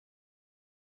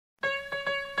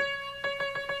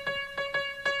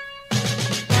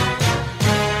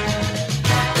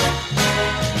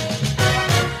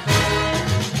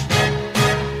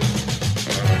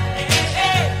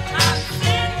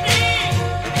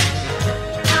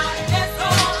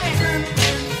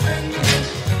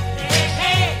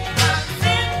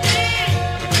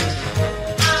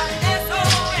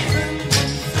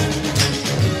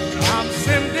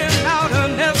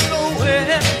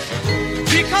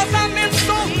because I'm in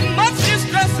so much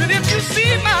distress. And if you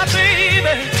see my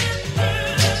baby,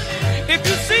 if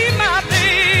you see my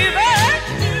baby,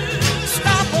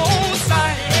 stop on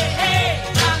sight.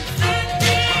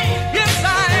 Yes,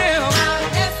 I am.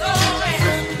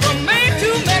 From Maine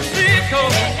to Mexico.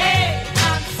 Hey,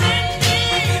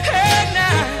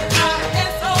 now.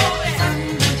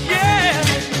 Yeah,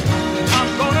 I'm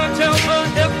gonna tell the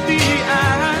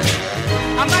FBI.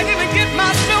 I might even get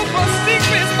myself a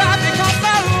secret spot because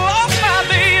I lost my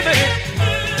baby.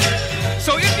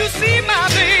 So if you see my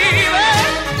baby,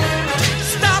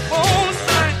 stop on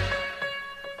sight.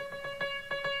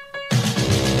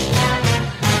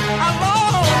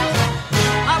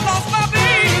 I lost my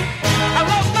baby. I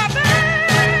lost my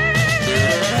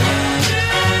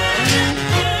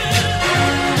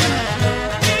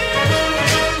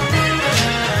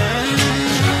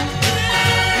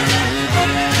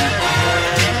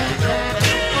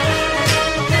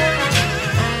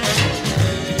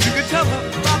You can tell her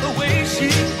by the way she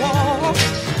walks.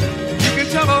 You can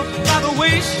tell her by the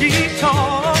way she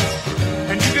talks.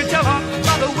 And you can tell her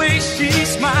by the way she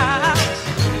smiles.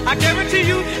 I guarantee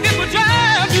you it will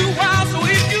drive